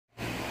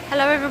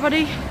Hello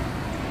everybody,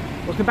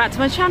 welcome back to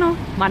my channel.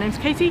 My name's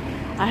Katie,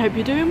 I hope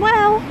you're doing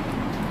well.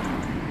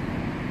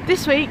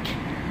 This week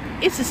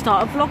is the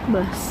start of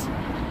Vlogmas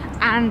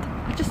and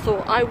I just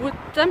thought I would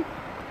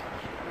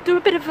do a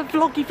bit of a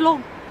vlog.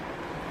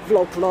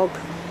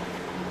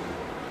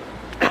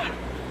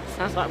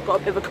 Sounds like I've got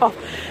a bit of a cough.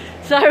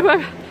 So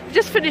I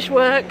just finished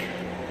work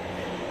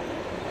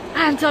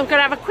and I'm going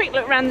to have a quick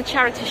look around the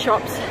charity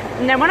shops,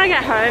 and then when I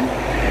get home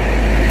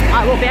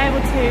I will be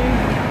able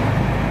to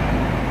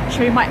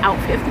show you my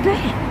outfit of the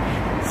day.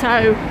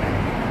 So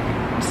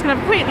I'm just going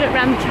to have a quick look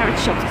around the charity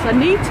shops because I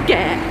need to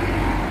get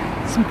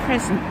some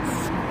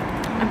presents.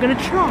 I'm going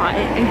to try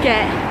and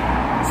get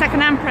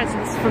second-hand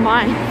presents for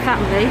my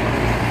family.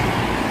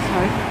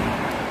 So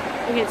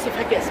I'm going to see if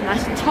I can get some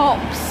nice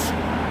tops,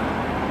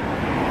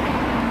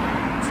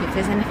 see if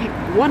there's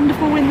anything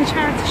wonderful in the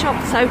charity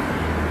shop. So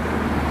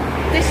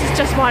this is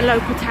just my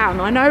local town.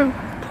 I know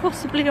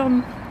possibly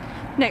on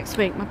next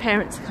week my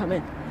parents are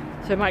coming,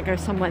 so I might go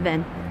somewhere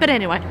then. But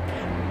anyway,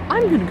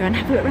 I'm going to go and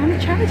have a look around the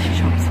charity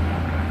shops.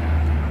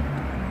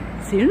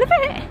 See you in a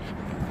bit.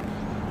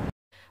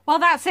 Well,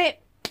 that's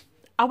it.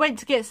 I went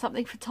to get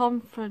something for Tom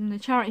from the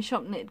charity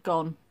shop and it had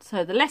gone.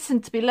 So the lesson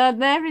to be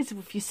learned there is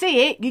if you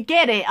see it, you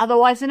get it.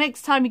 Otherwise, the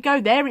next time you go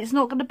there, it's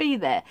not going to be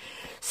there.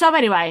 So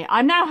anyway,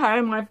 I'm now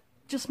home. I've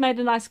just made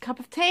a nice cup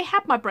of tea,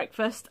 had my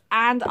breakfast,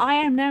 and I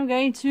am now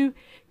going to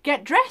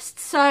get dressed.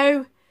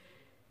 So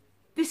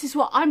this is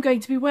what I'm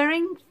going to be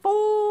wearing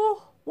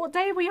for... What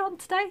day are we on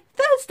today?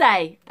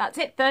 Thursday! That's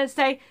it,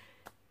 Thursday,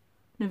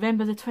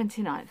 November the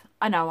 29th.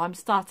 I know, I'm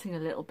starting a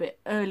little bit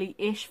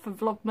early-ish for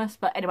Vlogmas,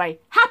 but anyway,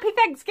 happy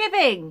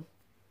Thanksgiving!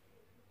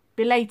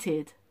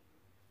 Belated.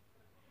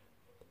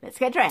 Let's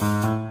get dressed.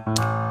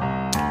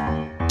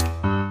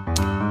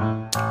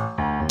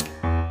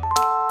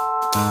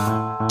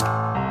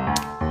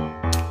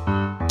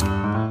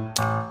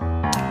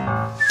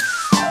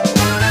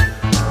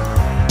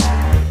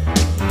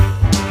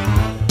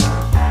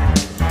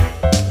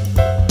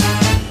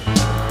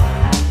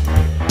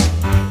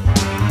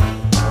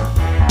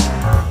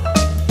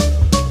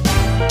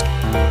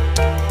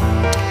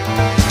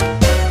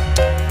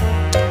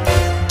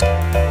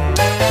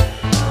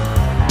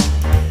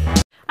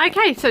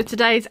 Okay, so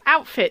today's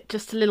outfit,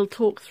 just a little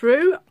talk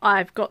through.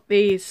 I've got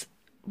these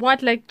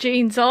wide leg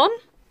jeans on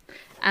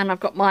and I've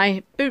got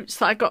my boots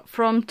that I got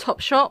from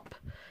Topshop.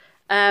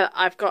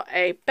 I've got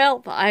a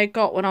belt that I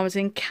got when I was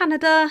in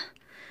Canada.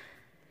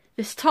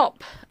 This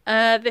top,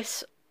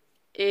 this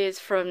is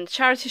from the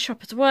charity shop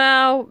as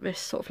well. This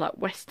sort of like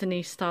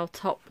westerny style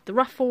top with the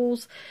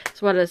ruffles,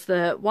 as well as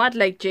the wide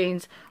leg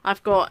jeans.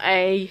 I've got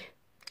a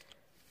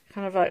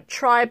kind of like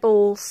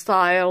tribal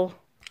style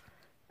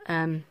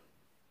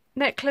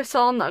necklace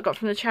on that I got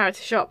from the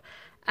charity shop,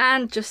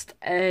 and just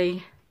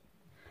a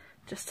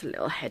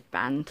little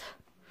headband.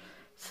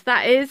 So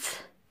that is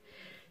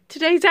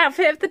today's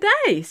outfit of the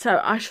day. So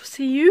I shall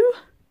see you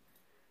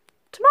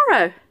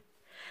tomorrow.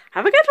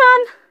 Have a good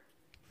one.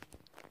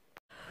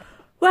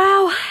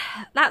 Well,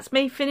 that's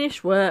me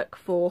finished work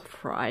for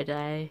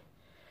Friday.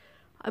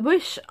 I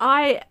wish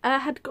I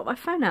had got my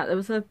phone out. There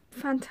was a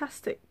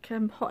fantastic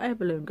hot air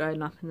balloon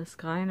going up in the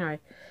sky anyway.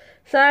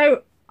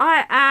 So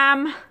I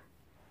am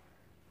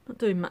not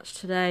doing much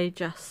today,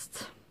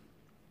 just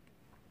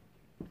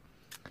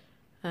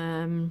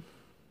don't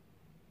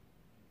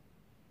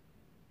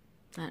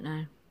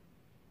know,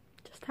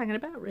 just hanging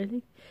about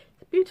really.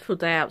 It's a beautiful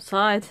day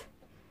outside.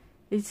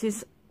 It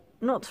is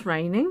not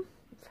raining.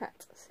 In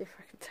fact, let's see if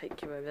I can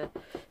take you over.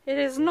 It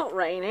is not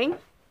raining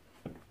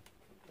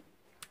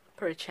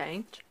for a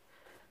change.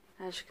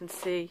 As you can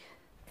see,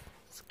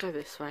 let's go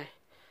this way.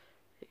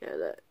 There you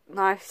go, look.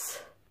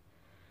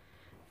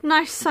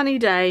 Nice sunny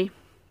day.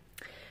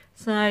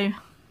 So I'm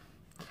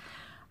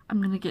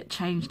going to get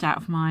changed out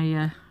of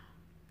my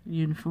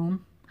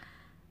uniform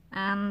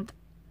and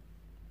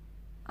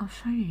I'll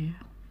show you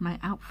my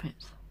outfit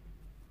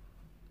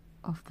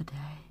of the day.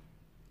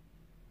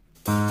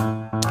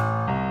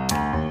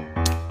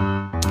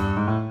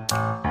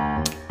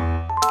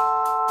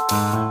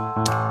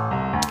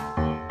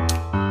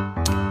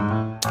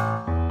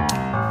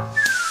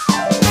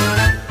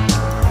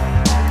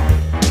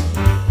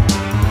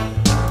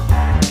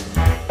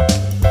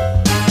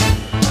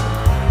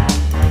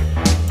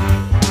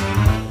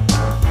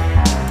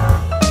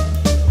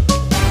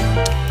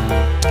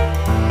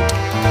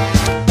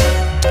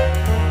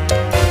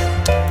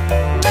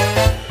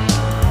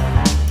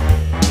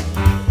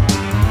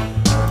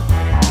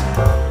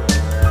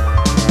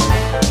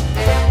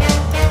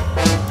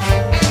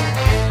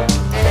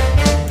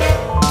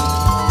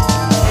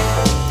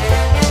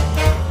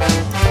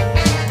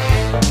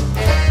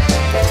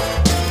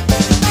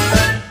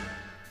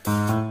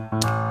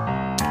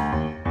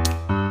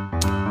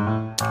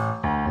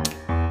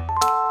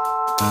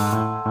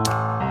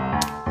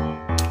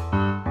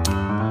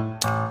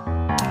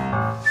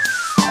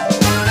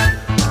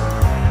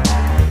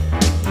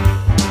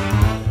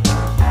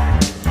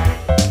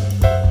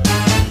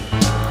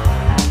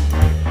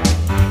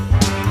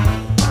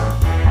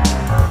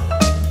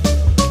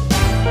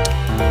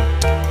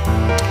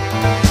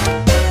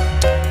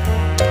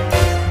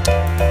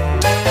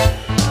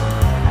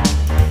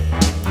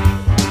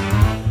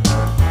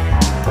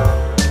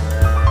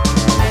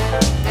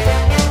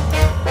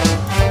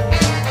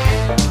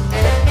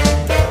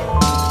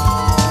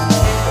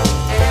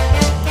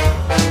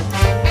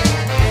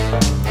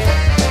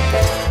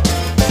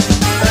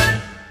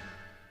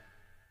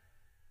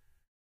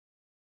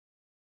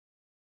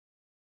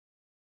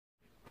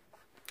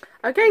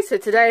 Okay, so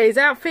today's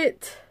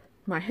outfit,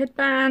 my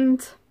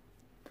headband.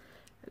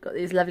 I've got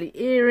these lovely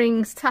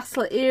earrings,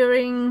 tassel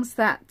earrings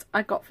that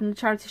I got from the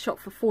charity shop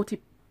for 40p.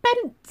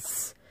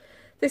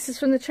 This is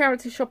from the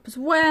charity shop as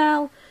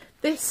well.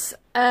 This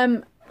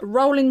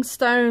Rolling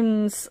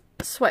Stones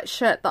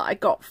sweatshirt that I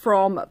got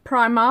from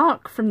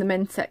Primark from the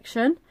men's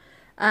section.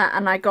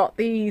 And I got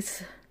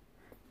these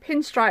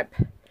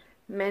pinstripe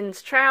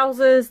men's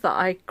trousers that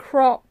I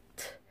cropped.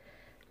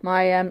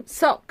 My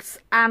socks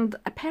and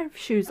a pair of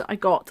shoes that I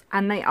got,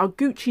 and they are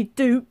Gucci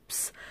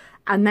dupes,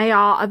 and they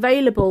are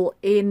available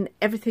in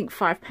everything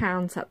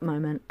 £5 at the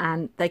moment,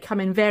 and they come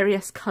in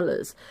various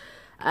colours.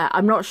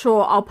 I'm not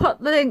sure, I'll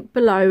put the link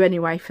below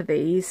anyway for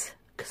these,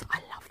 because I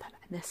love them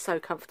and they're so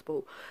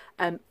comfortable.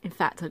 In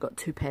fact, I got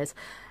 2 pairs,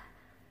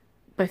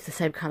 both the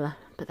same colour,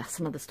 but that's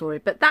another story.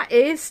 But that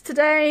is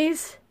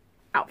today's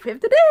outfit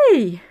of the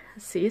day.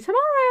 See you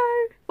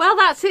tomorrow. Well,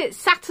 that's it,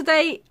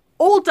 Saturday,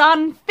 all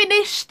done,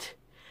 finished.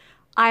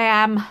 I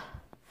am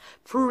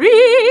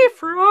free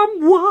from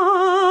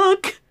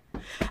work.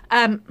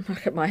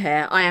 Look at my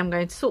hair. I am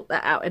going to sort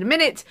that out in a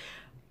minute.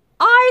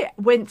 I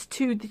went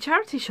to the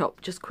charity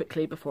shop just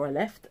quickly before I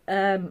left.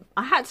 I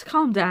had to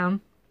calm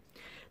down.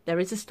 There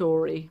is a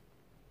story.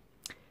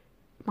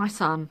 My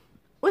son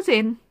was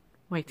in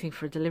waiting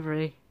for a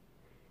delivery.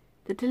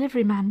 The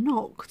delivery man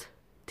knocked.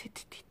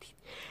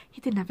 He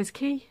didn't have his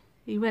key.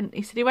 He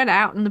said he went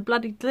out and the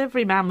bloody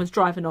delivery man was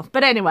driving off.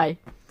 But anyway,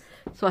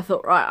 so I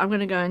thought, right, I'm going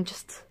to go and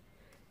just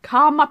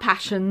calm my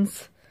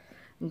passions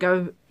and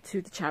go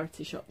to the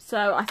charity shop.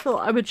 So I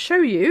thought I would show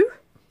you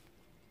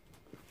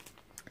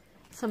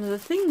some of the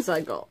things I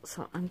got.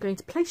 So I'm going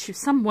to place you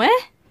somewhere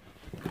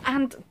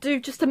and do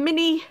just a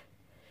mini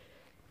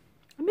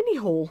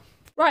haul.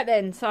 Right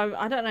then, so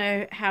I don't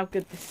know how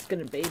good this is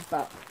going to be,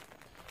 but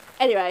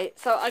anyway,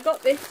 so I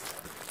got this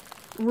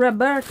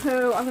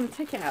Roberto. I'm going to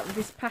take it out of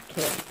this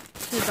packet.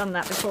 Should have done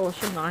that before,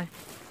 shouldn't I?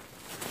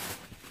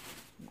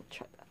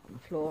 Chuck that on the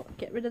floor.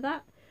 Get rid of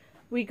that.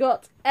 We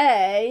got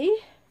a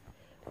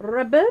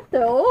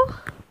Roberto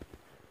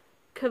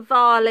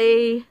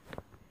Cavalli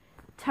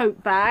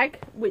tote bag,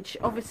 which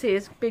obviously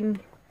has been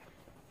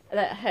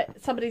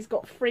somebody's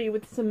got free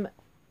with some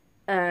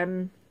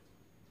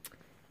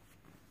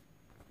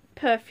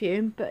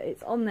perfume, but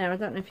it's on there. I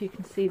don't know if you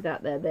can see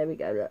that there. There we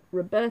go.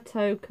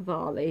 Roberto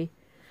Cavalli,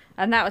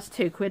 and that was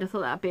 £2. I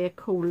thought that'd be a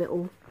cool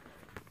little,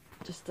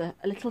 just a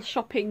little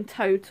shopping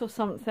tote or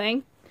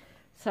something.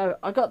 So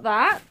I got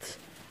that.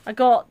 I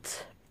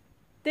got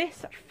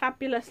this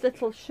fabulous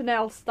little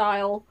Chanel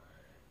style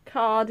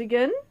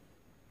cardigan.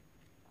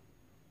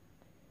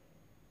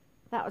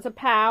 That was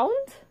 £1,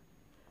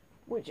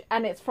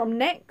 and it's from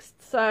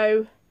Next,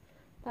 so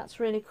that's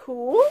really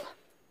cool.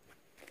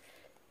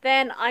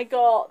 Then I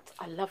got,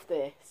 I love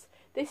this.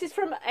 This is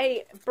from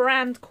a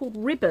brand called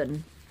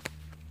Ribbon.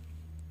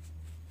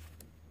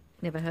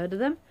 Never heard of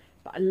them,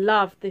 but I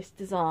love this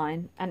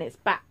design, and it's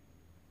back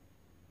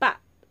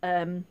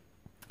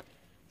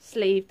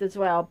sleeved as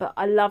well. But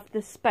I love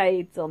the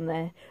spades on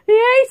there. The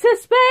Ace of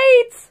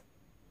Spades.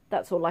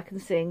 That's all I can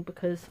sing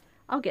because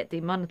I'll get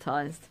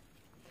demonetized.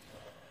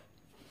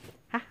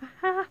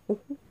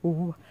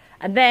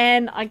 And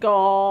then I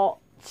got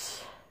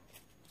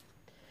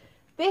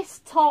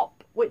this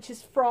top, which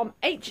is from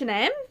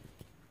H&M,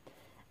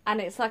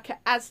 and it's like an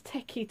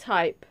Aztec-y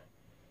type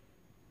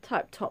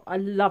top. I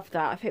love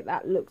that. I think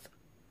that looks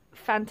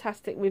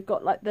fantastic. We've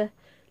got like the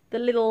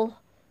little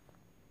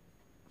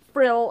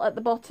frill at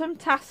the bottom,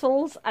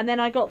 tassels, and then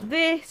I got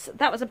this.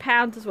 That was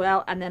 £1 as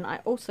well. And then I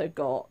also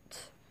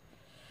got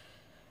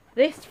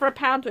this for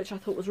 £1, which I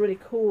thought was really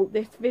cool.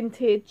 This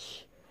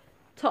vintage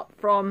top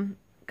from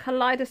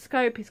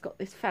Kaleidoscope. It's got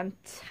this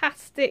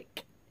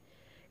fantastic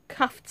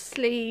cuffed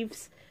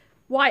sleeves,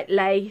 white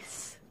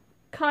lace,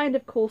 kind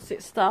of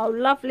corset style,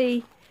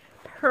 lovely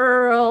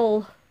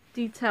pearl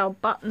detail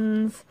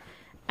buttons,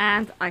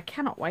 and I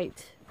cannot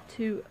wait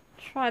to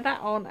try that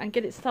on and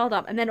get it styled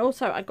up. And then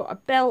also I got a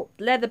belt,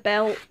 leather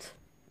belt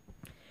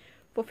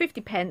for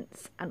 50p,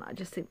 and I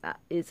just think that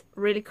is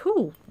really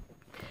cool.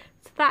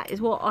 So that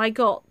is what I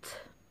got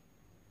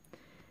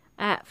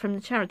from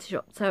the charity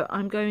shop. So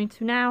I'm going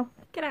to now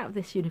get out of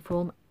this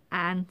uniform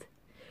and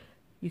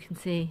you can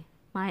see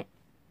my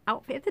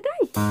outfit of the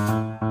day.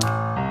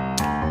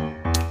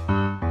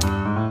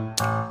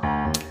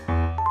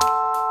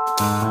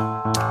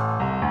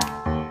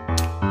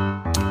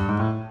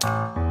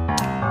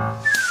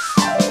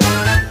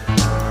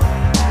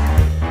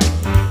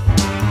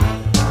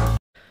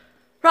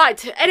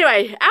 Right,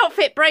 anyway,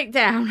 outfit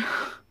breakdown.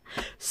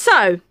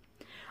 So,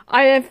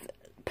 I have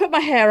put my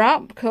hair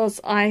up because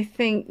I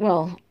think,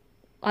 well,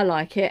 I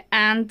like it,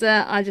 and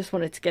I just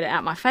wanted to get it out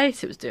of my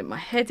face. It was doing my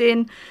head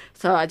in,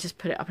 so I just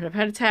put it up in a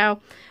ponytail.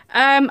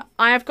 I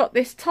have got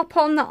this top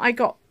on that I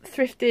got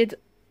thrifted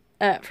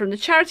from the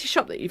charity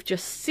shop that you've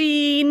just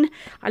seen.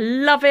 I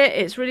love it.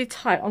 It's really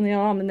tight on the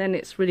arm, and then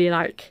it's really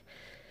like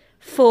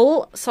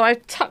full. So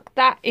I've tucked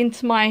that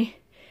into my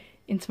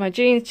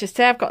jeans just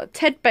there. I've got a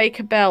Ted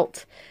Baker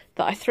belt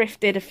that I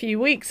thrifted a few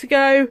weeks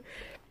ago.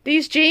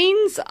 These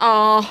jeans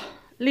are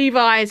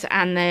Levi's,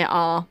 and they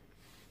are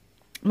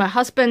my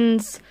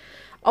husband's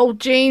old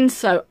jeans,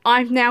 so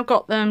I've now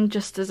got them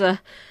just as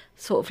a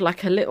sort of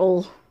like a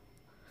little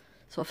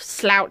sort of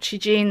slouchy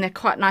jean. They're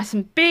quite nice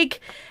and big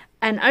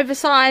and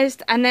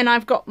oversized. And then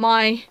I've got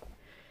my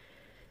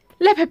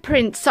leopard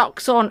print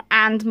socks on,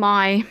 and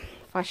my,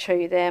 if I show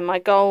you there, my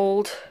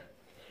gold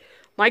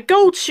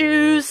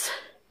shoes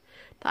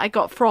that I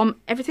got from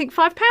Everything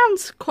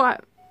 £5, quite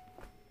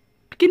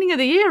beginning of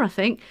the year, I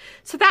think.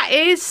 So that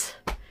is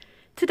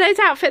today's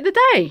outfit of the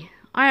day.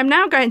 I am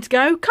now going to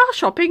go car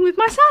shopping with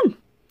my son.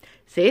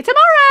 See you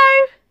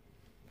tomorrow.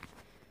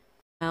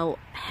 Well,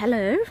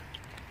 hello.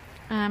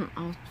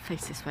 I'll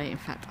face this way. In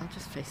fact, I'll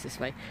just face this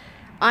way.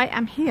 I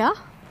am here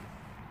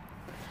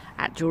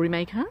at Jewellery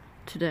Maker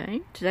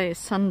today. Today is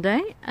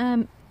Sunday.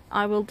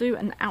 I will do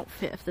an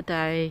outfit of the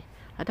day.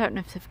 I don't know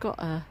if they've got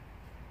a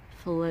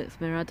full length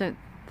mirror. I don't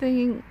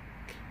think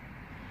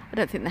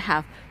they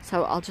have.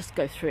 So I'll just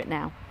go through it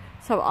now.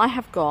 So I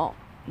have got,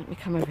 let me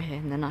come over here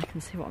and then I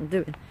can see what I'm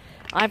doing.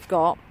 I've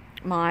got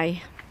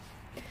my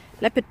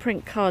leopard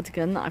print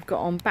cardigan that I've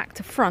got on back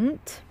to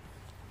front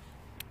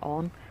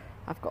on.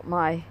 I've got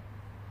my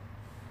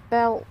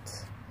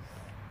belt.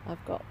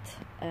 I've got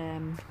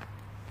I've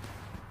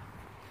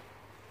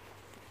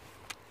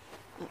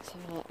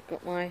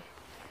got my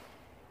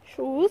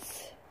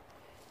shoes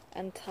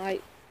and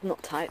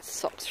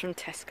socks from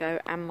Tesco,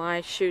 and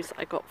my shoes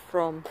I got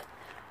from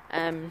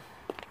what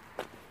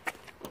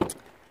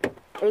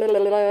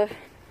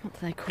do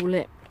they call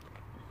it?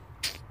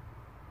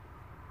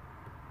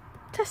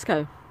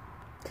 Tesco.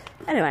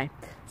 Anyway,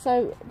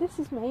 so this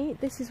is me.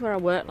 This is where I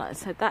work. Like I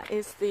said, that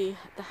is the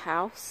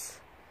house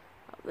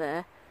up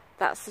there.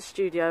 That's the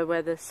studio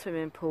where the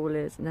swimming pool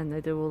is, and then they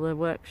do all the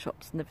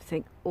workshops and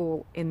everything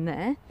all in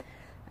there.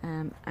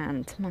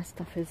 And my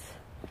stuff is,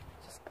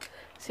 just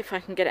see if I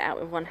can get it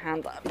out with one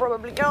hand. I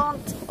probably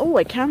can't. Oh,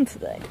 I can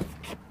today.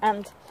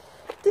 And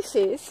this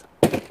is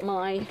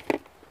my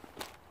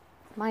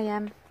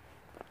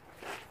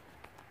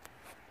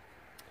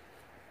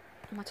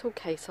tool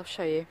case. I'll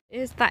show you.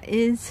 That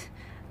is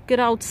good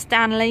old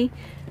Stanley.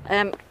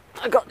 I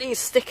got these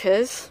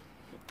stickers,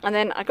 and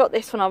then I got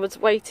this when I was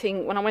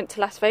waiting, when I went to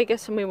Las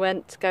Vegas and we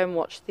went to go and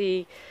watch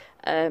the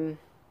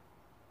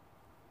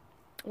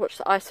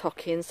ice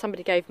hockey, and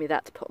somebody gave me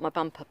that to put on my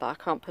bumper, but I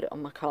can't put it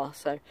on my car,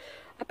 so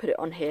I put it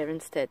on here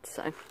instead.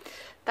 So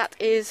that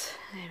is,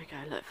 there we go.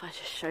 Look, if I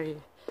just show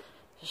you,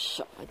 just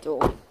shut my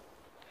door,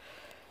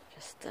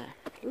 just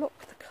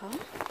lock the car,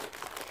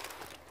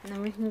 and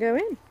then we can go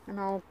in and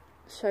I'll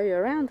show you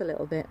around a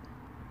little bit.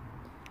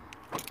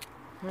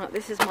 Right,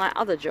 this is my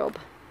other job.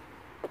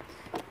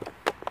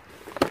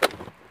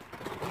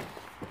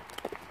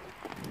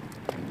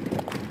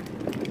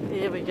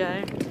 Here we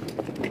go.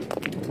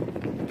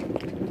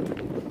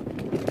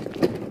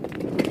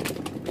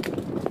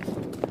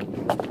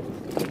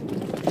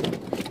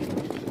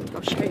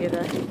 I'll show you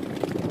the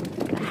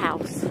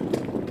house.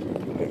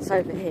 It's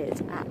over here.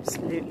 It's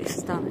absolutely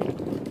stunning.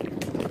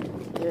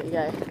 Here we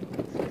go.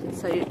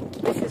 So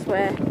this is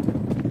where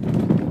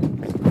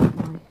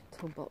my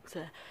toolbox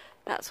there.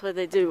 That's where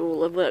they do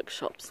all the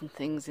workshops and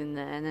things in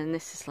there, and then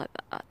this is like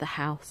the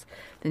house.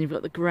 Then you've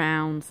got the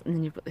grounds, and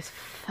then you've got this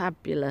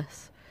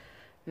fabulous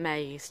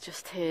maze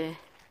just here.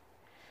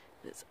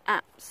 It's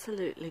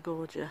absolutely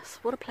gorgeous.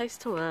 What a place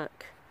to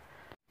work.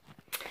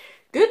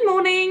 Good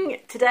morning.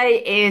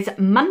 Today is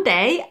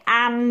Monday,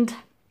 and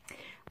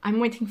I'm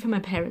waiting for my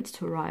parents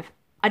to arrive.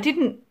 I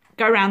didn't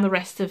go around the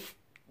rest of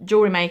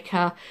Jewellery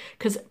Maker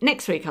because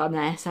next week I'm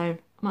there, so I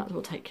might as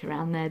well take you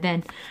around there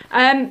then.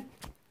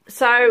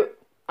 So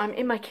I'm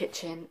in my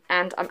kitchen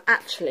and I'm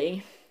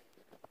actually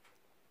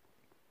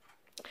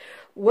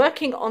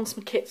working on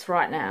some kits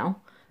right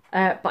now,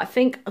 but I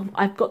think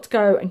I've got to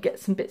go and get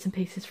some bits and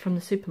pieces from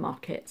the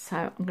supermarket, so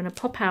I'm going to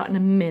pop out in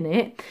a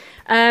minute,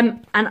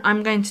 and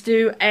I'm going to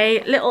do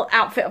a little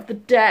outfit of the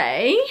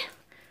day.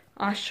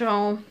 I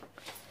shall,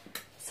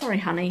 sorry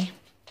honey,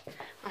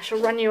 I shall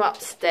run you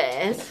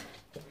upstairs,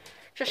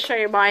 just show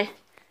you my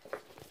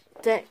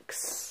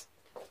decks,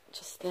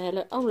 just there.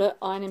 Look, oh look,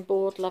 ironing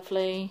board,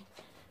 lovely.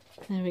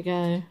 There we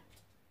go. You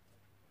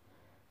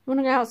want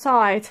to go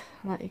outside?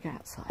 I'll let you go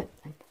outside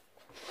then.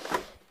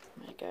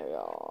 There we go.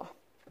 Oh.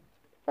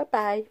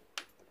 Bye-bye.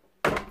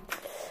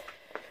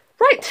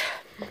 Right.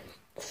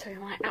 So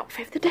my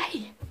outfit of the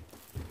day.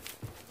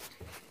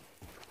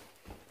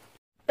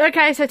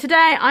 Okay, so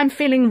today I'm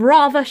feeling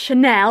rather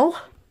Chanel.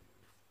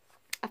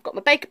 I've got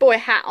my Baker Boy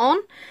hat on.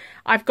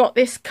 I've got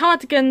this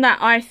cardigan that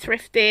I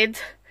thrifted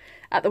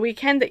at the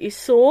weekend that you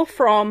saw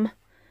from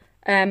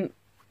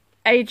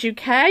Age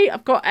UK.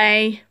 I've got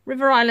a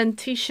River Island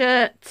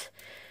t-shirt.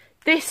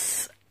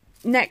 This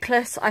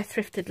necklace I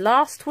thrifted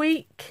last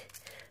week.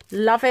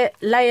 Love it.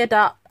 Layered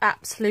up.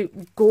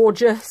 Absolute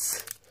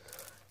gorgeous.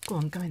 Go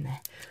on, go in there.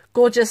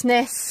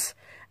 Gorgeousness.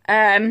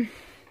 My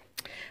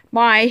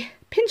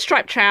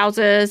pinstripe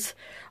trousers.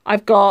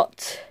 I've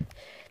got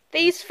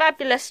these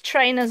fabulous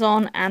trainers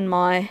on and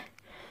my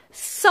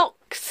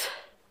socks.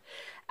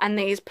 And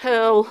these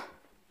pearl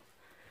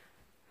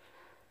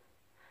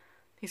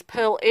These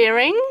pearl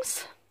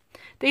earrings.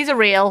 These are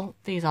real,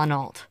 these are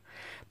not.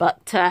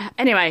 But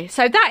anyway,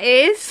 so that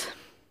is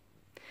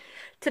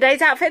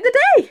today's outfit of the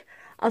day.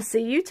 I'll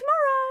see you tomorrow.